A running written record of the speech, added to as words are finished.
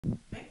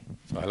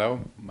So hello,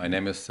 my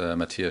name is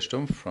Matthias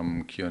Stumpf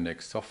from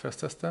QNX Software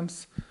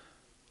Systems,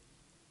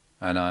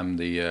 and I'm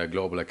the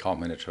Global Account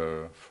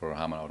Manager for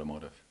Harman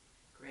Automotive.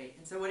 Great.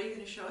 And so what are you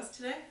going to show us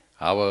today?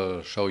 I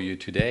will show you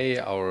today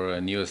our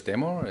newest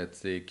demo.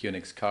 It's the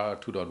QNX Car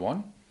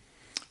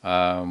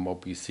 2.1.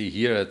 What we see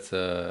here, it's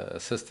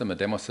a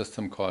demo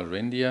system called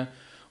Reindeer.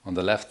 On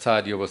the left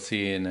side, you will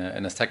see in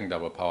a second I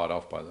will power it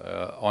off, by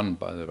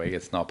the way,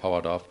 it's now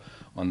powered off.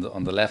 On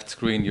the left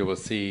screen, you will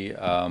see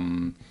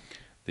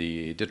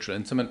the digital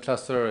instrument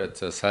cluster.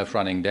 It's a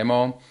self-running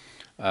demo.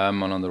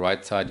 And on the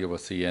right side, you will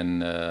see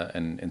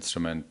an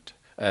instrument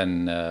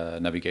and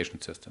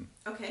navigation system,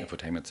 Okay.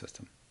 infotainment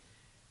system.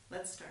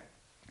 Let's start.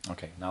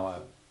 Okay, now I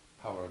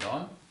power it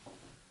on.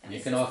 And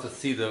You can also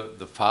see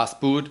the fast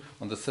boot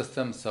on the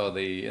system. So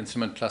the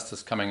instrument cluster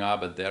is coming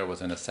up, but there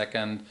within a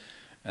second,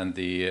 and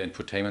the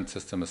infotainment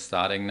system is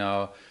starting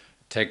now.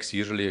 It takes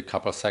usually a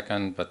couple of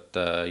seconds, but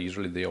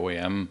usually the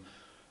OEM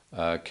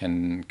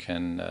can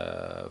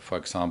for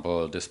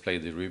example, display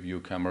the review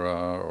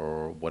camera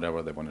or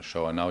whatever they want to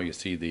show. And now you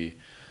see the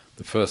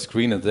first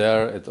screen is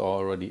there. It's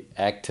already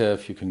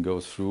active. You can go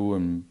through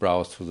and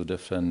browse through the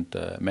different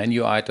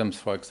menu items,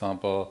 for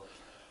example.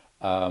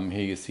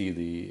 Here you see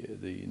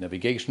the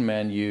navigation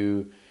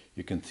menu.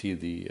 You can see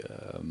the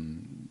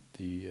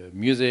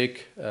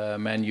music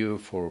menu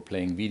for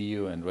playing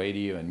video and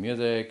radio and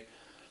music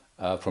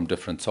from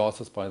different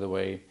sources, by the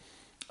way.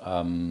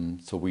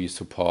 So we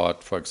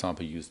support, for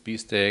example, USB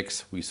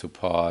sticks. We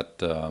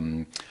support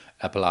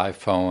Apple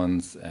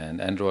iPhones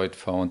and Android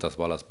phones, as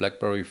well as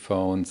BlackBerry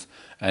phones.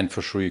 And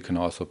for sure, you can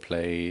also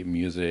play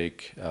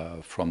music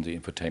from the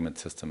infotainment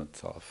system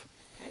itself.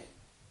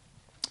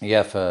 You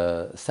have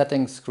a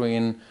settings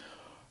screen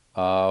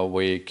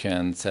where you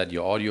can set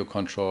your audio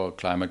control,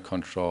 climate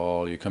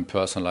control. You can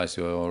personalize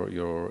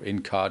your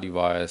in-car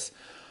device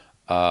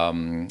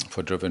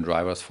for driven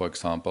drivers, for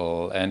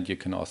example. And you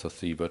can also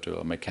see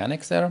virtual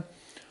mechanics there.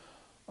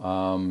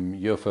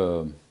 You have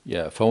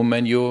a phone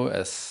menu.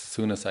 As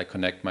soon as I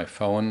connect my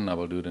phone, I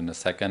will do it in a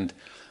second,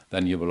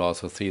 then you will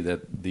also see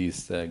that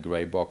these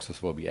gray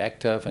boxes will be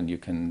active, and you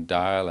can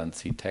dial and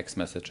see text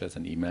messages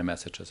and email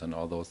messages and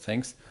all those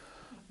things.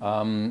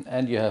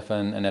 And you have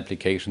an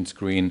application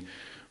screen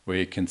where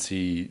you can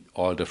see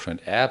all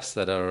different apps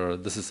that are,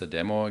 this is a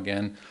demo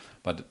again,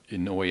 but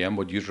in OEM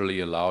would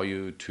usually allow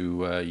you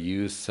to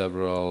use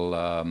several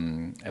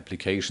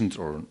applications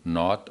or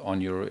not on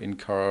your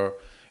in-car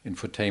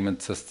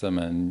infotainment system.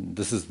 And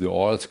this is the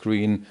all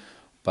screen,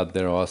 but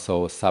there are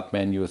also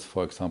sub-menus,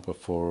 for example,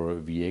 for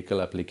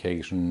vehicle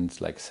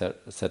applications like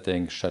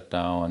settings,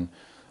 shutdown,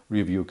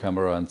 review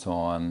camera, and so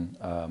on.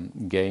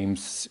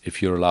 Games,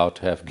 if you're allowed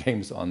to have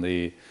games on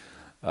the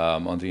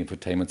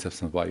infotainment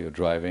system while you're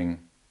driving.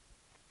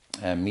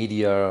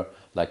 Media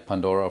like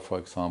Pandora, for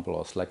example,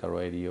 or Slacker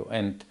Radio,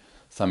 and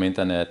some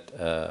internet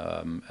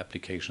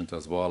applications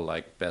as well,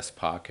 like Best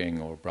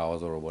Parking or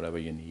browser or whatever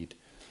you need.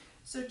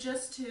 So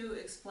just to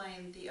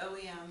explain, the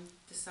OEM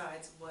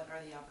decides what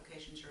are the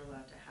applications you're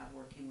allowed to have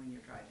working when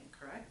you're driving,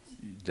 correct?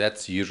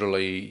 That's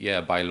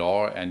usually, by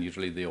law, and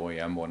usually the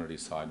OEM want to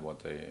decide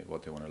what they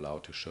want to allow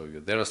to show you.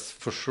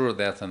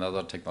 There's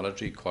another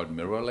technology called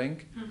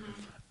MirrorLink.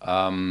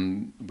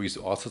 We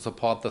also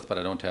support this, but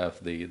I don't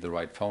have the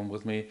right phone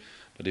with me.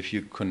 But if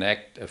you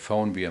connect a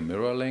phone via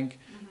MirrorLink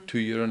to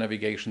your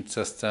navigation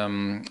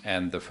system,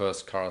 and the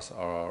first cars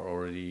are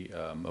already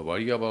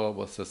available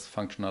with this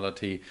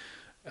functionality,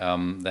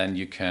 then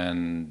you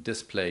can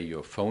display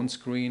your phone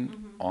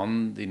screen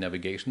on the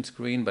navigation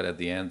screen, but at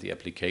the end the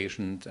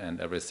applications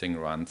and everything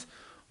runs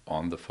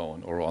on the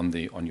phone or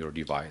on your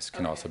device.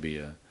 Can also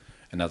be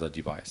another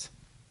device.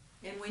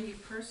 And when you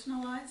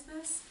personalize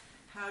this,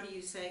 how do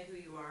you say who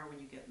you are when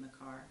you get in the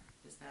car?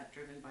 Is that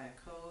driven by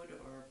a code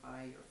or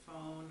by your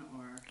phone,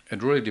 or?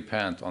 It really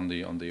depends on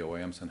the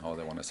OEMs and how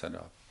they want to set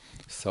up.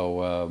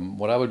 So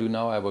what I will do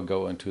now, I will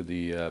go into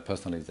the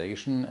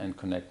personalization and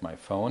connect my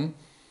phone.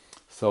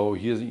 So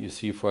here you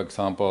see, for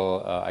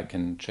example, I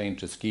can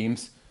change the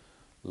schemes.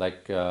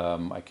 Like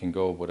I can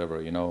go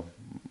whatever,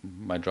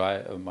 my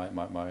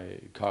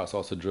car is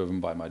also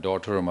driven by my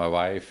daughter or my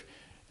wife,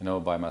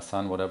 by my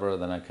son, whatever.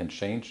 Then I can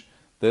change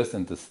this,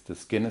 and the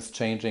skin is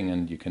changing,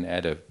 and you can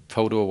add a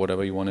photo or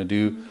whatever you want to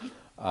do.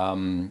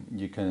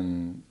 You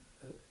can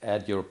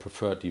add your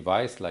preferred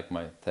device, like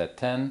my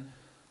Z10.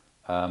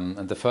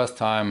 And the first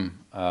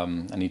time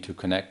I need to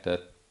connect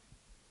it,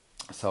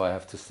 so I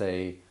have to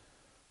say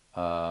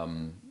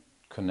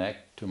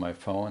connect to my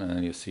phone, and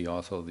then you see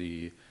also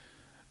the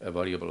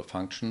available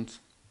functions.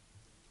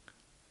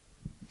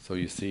 So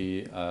you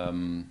see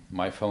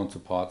my phone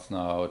supports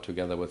now,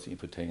 together with the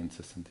infotainment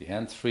system, the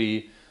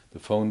hands-free, the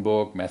phone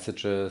book,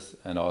 messages,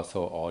 and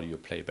also audio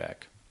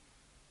playback.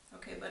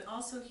 Okay, but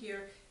also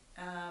here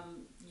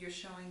you're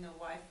showing the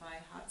Wi-Fi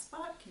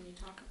hotspot. Can you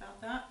talk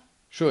about that?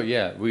 Sure,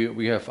 yeah.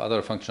 We have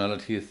other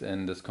functionalities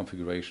in this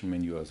configuration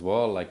menu as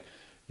well. Like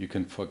you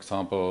can, for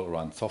example,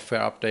 run software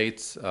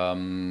updates.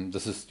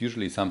 This is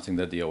usually something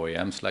that the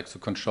OEMs like to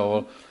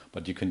control,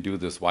 but you can do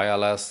this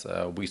wireless.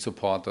 We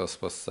support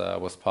this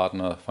with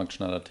partner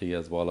functionality,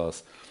 as well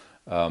as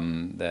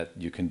that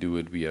you can do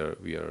it via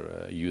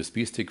a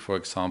USB stick, for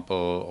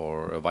example,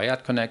 or a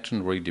wired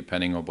connection, really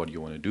depending on what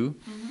you want to do.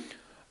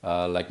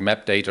 Like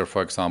map data,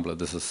 for example,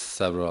 this is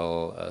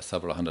several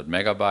hundred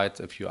megabytes.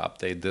 If you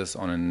update this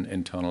on an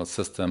internal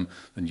system,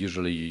 then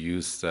usually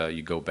you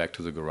go back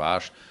to the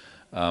garage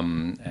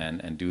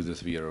and do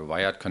this via a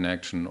wired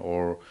connection,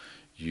 or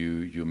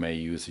you may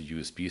use a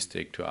USB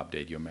stick to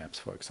update your maps,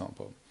 for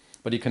example.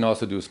 But you can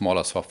also do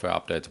smaller software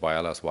updates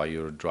wireless while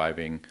you're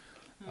driving.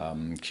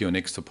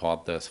 QNX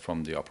support this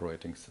from the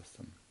operating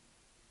system.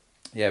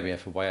 Yeah, we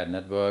have a wired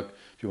network.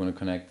 If you want to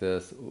connect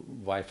this,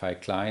 Wi-Fi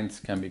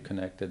clients can be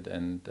connected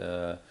and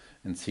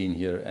seen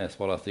here, as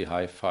well as the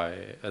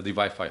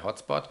Wi-Fi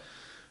hotspot.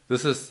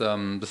 This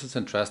is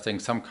interesting.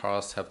 Some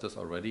cars have this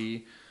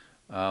already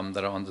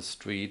that are on the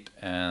street,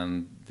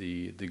 and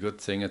the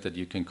good thing is that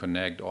you can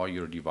connect all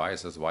your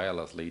devices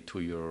wirelessly to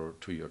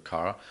your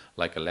car,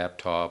 like a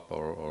laptop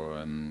or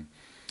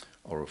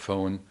a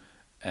phone,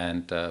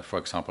 and for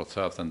example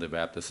surf on the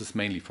web. This is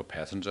mainly for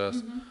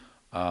passengers.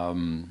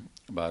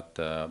 But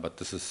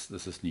this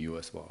is new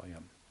as well. Yeah,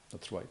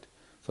 that's right.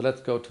 So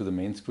let's go to the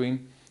main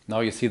screen.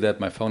 Now you see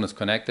that my phone is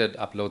connected,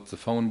 uploads the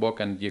phone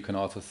book, and you can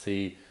also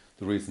see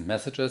the recent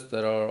messages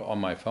that are on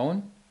my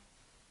phone.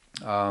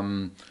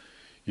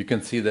 You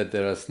can see that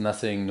there is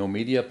no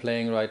media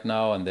playing right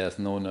now, and there's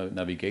no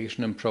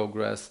navigation in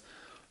progress.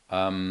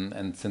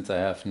 And since I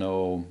have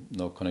no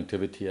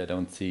connectivity, I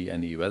don't see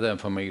any weather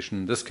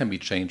information. This can be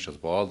changed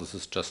as well. This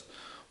is just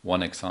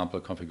one example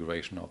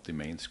configuration of the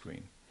main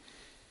screen.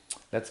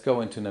 Let's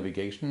go into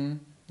navigation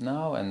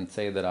now and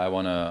say that I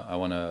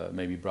wanna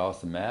maybe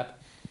browse the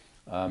map.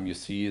 You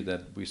see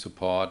that we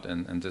support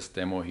in this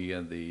demo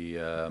here the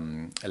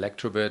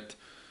Electrobit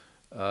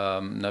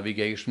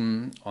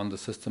navigation on the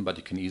system, but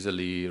you can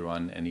easily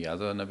run any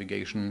other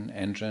navigation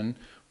engine.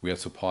 We are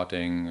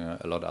supporting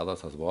a lot of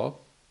others as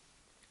well,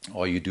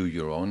 or you do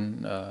your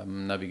own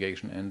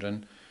navigation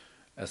engine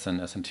as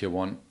an tier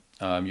 1.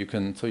 You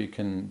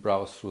can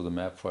browse through the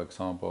map, for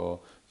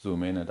example,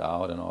 zoom in and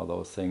out and all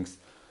those things.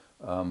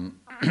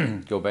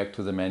 Go back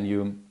to the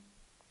menu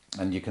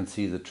and you can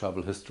see the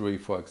travel history,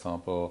 for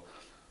example.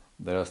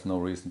 There's no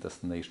recent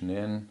destination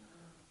in.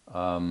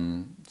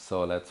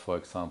 So let's, for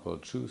example,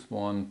 choose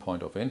one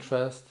point of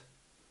interest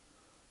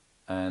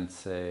and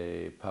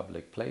say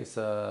public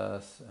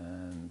places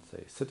and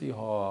say City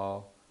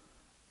Hall.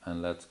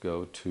 And let's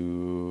go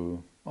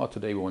to,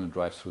 today we want to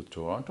drive through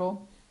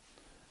Toronto.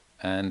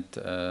 And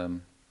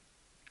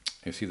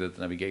you see that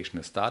the navigation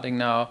is starting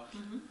now.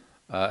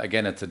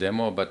 Again, it's a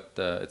demo, but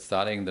it's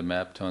starting, the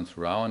map turns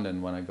around,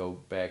 and when I go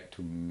back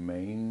to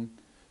main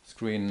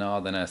screen now,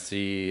 then I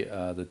see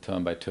the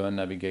turn-by-turn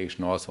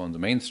navigation also on the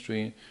main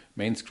screen.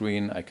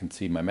 I can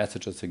see my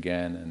messages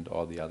again and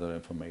all the other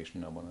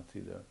information I want to see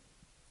there.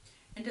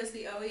 And does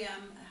the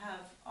OEM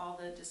have all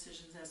the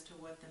decisions as to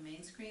what the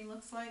main screen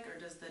looks like, or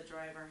does the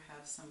driver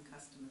have some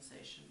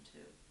customization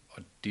too?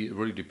 It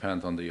really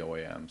depends on the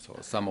OEM. So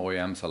some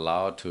OEMs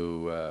allow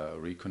to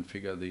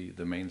reconfigure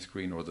the main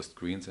screen or the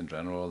screens in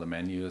general, the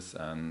menus,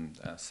 and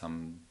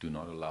some do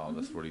not allow.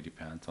 This really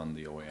depends on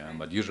the OEM.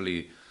 But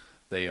usually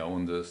they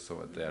own this,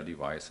 so at their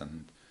device,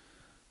 and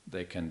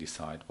they can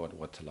decide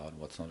what's allowed,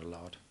 what's not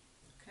allowed.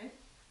 Okay.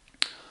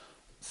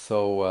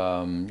 So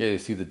yeah, you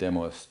see the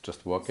demo is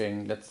just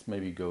working. Let's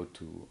maybe go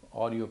to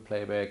audio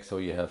playback. So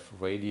you have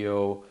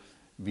radio,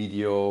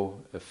 video.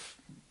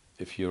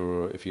 If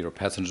you're a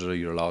passenger,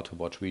 you're allowed to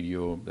watch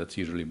video. That's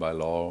usually by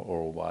law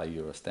or while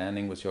you're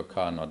standing with your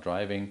car, not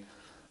driving.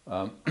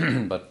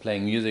 But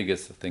playing music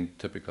is the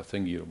typical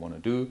thing you want to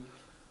do.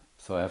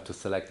 So I have to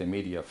select the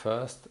media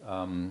first.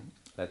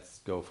 Let's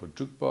go for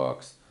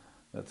jukebox.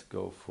 Let's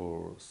go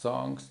for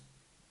songs.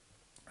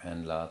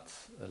 And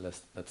let's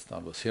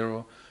start with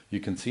 0. You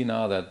can see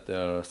now that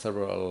there are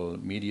several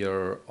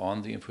media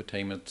on the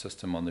infotainment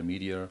system, on the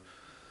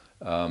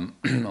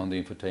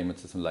infotainment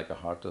system, like a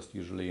hard disk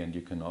usually, and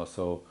you can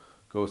also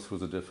go through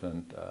the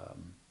different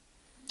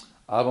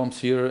albums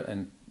here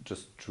and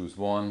just choose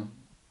one,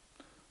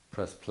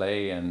 press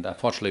play, and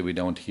unfortunately we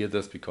don't hear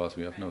this because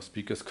we have no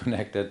speakers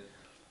connected.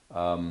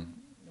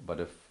 But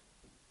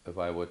if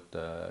I would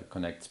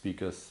connect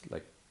speakers,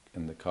 like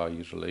in the car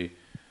usually,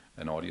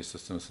 an audio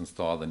system is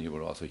installed, then you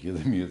will also hear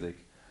the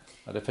music.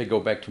 But if I go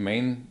back to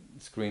main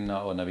screen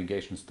now, or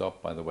navigation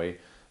stopped, by the way,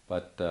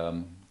 but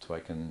so I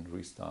can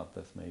restart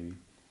this maybe,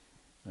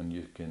 and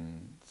you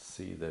can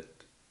see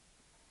that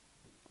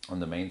on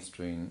the main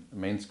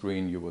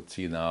screen you would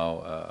see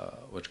now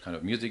which kind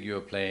of music you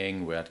are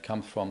playing, where it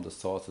comes from, the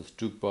source is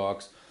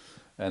jukebox,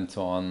 and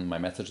so on, my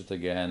messages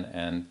again,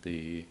 and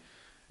the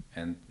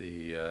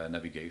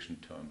navigation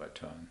turn by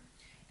turn.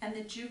 And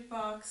the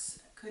jukebox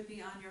could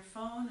be on your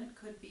phone, it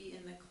could be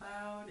in the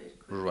cloud, it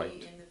could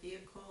be in the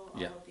vehicle,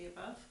 all of the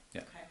above?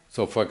 Yeah. Okay.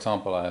 So for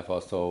example, I have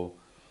also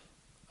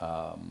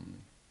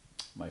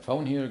my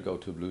phone here, go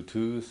to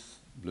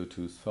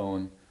Bluetooth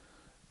phone,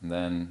 and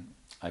then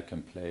I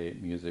can play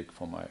music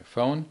from my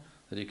phone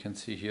that you can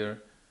see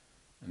here.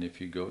 And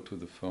if you go to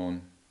the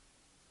phone,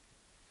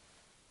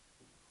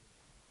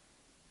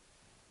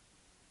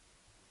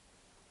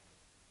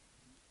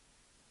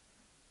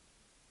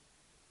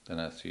 then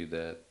I see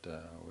that,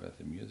 where's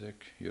the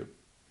music here?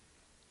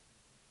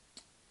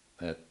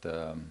 That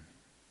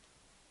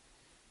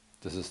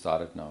this has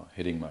started now,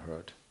 hitting my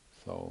heart.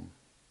 So,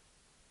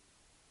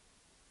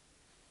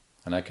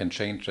 and I can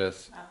change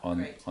this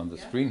on the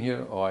screen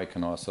here, or I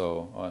can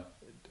also,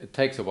 it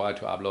takes a while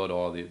to upload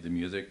all the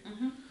music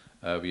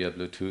via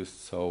Bluetooth.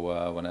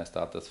 So when I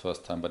start this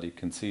first time, but you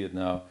can see it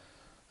now,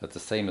 that the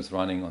same is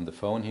running on the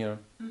phone here.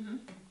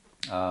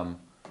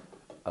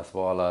 As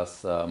well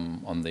as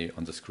on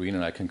the screen,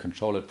 and I can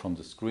control it from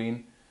the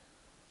screen.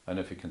 I don't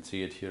know if you can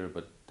see it here,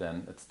 but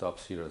then it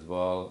stops here as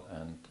well.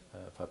 And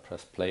if I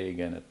press play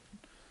again, it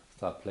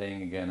starts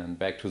playing again. And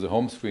back to the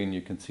home screen,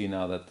 you can see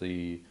now that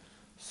the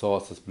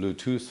source is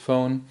Bluetooth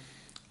phone,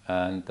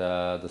 and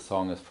the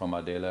song is from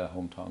Adele,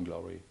 Hometown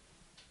Glory.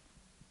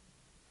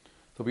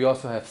 So we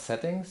also have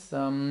settings,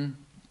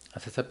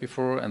 as I said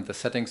before, and the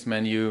settings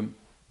menu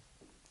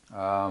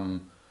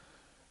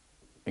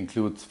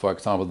includes, for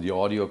example, the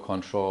audio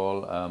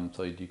control,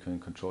 so you can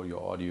control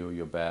your audio,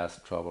 your bass,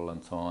 treble,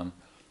 and so on.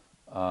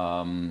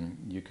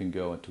 You can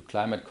go into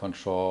climate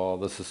control.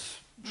 This is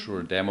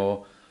sure a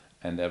demo,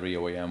 and every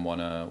OEM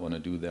wanna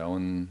do their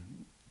own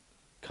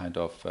kind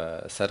of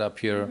setup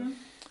here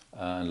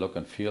and look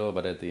and feel.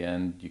 But at the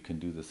end, you can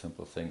do the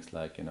simple things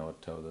like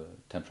tell the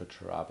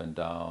temperature up and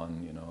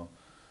down,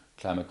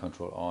 climate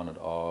control on and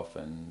off,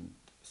 and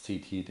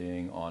seat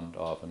heating on and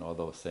off, and all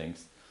those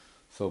things.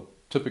 So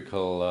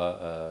typical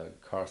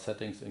car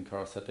settings,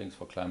 in-car settings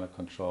for climate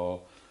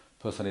control.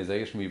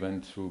 Personalization we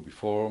went through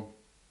before.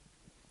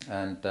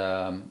 And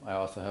I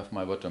also have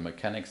my virtual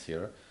mechanics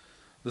here.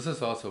 This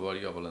is also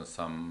valuable in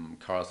some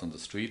cars on the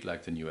street,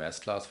 like the new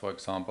S-Class, for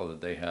example, that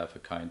they have a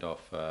kind of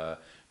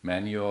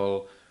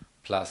manual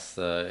plus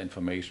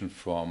information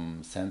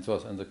from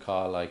sensors in the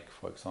car, like,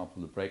 for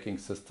example, the braking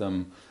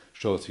system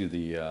shows you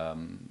the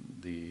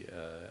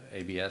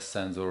ABS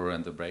sensor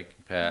and the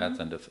braking pads,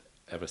 and if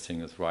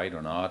everything is right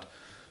or not.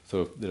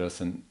 So if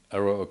there's an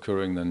error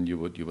occurring, then you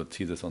would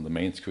see this on the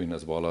main screen,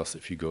 as well as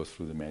if you go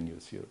through the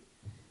menus here.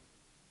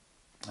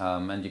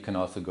 And you can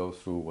also go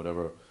through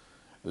whatever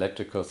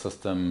electrical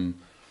system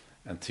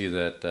and see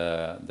that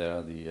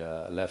there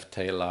the left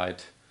tail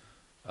light,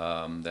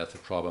 there's a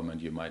problem,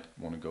 and you might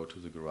want to go to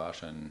the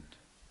garage and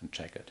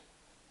check it.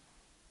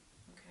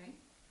 Okay.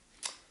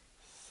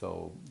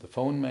 So the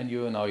phone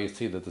menu, now you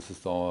see that this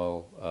is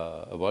all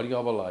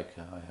available. Like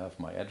I have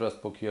my address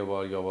book here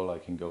available. I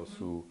can go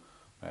through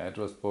my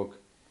address book.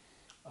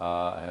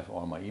 I have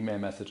all my email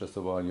messages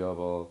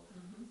available.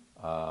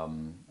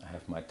 I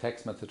have my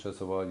text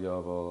messages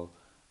available,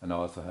 and I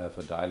also have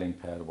a dialing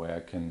pad where I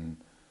can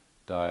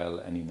dial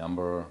any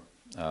number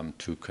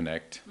to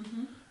connect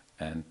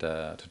and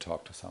to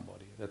talk to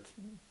somebody. That's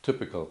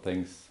typical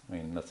things. I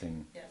mean,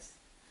 nothing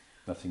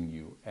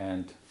new.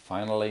 And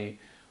finally,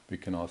 we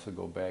can also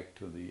go back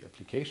to the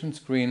application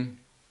screen,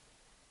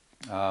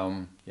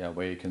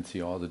 where you can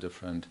see all the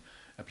different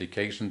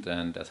applications.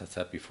 And as I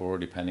said before,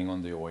 depending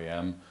on the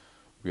OEM,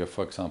 we have,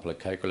 for example, a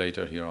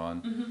calculator here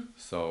on.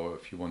 So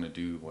if you want to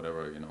do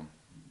whatever,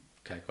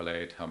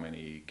 calculate how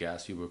many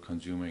gas you were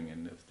consuming,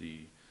 and if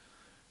the,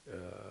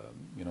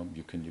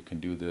 you can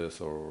do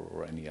this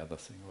or any other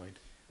thing, right?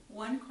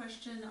 One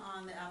question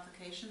on the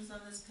applications on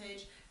this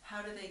page: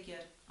 how do they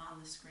get on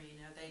the screen?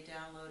 Are they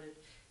downloaded?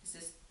 Is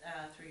this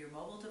through your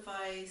mobile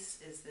device?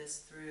 Is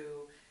this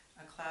through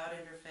a cloud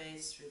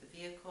interface through the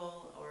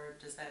vehicle, or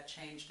does that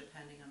change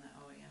depending on the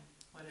OEM?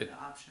 What are the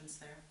options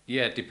there?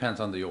 Yeah, it depends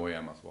on the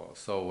OEM as well.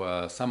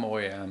 So some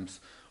OEMs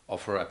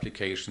offer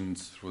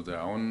applications through their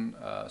own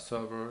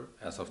server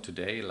as of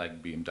today,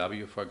 like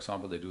BMW, for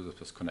example. They do this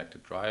with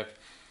Connected Drive.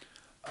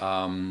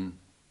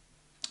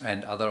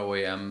 And other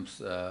OEMs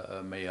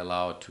may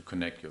allow to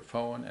connect your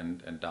phone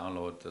and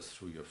download this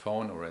through your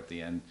phone, or at the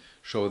end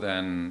show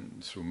then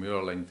through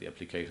Mirror Link the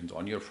applications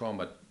on your phone,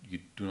 but you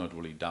do not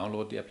really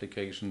download the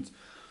applications.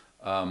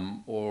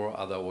 Or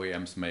other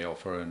OEMs may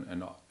offer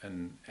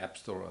an app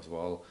store as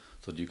well,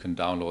 so that you can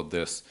download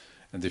this.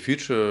 In the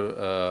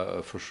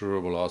future, for sure,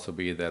 will also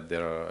be that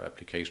there are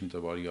applications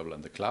available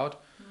in the cloud,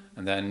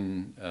 and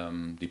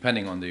then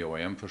depending on the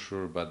OEM, for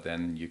sure, but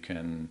then you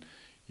can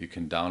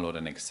download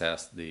and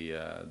access the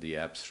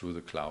apps through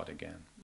the cloud again.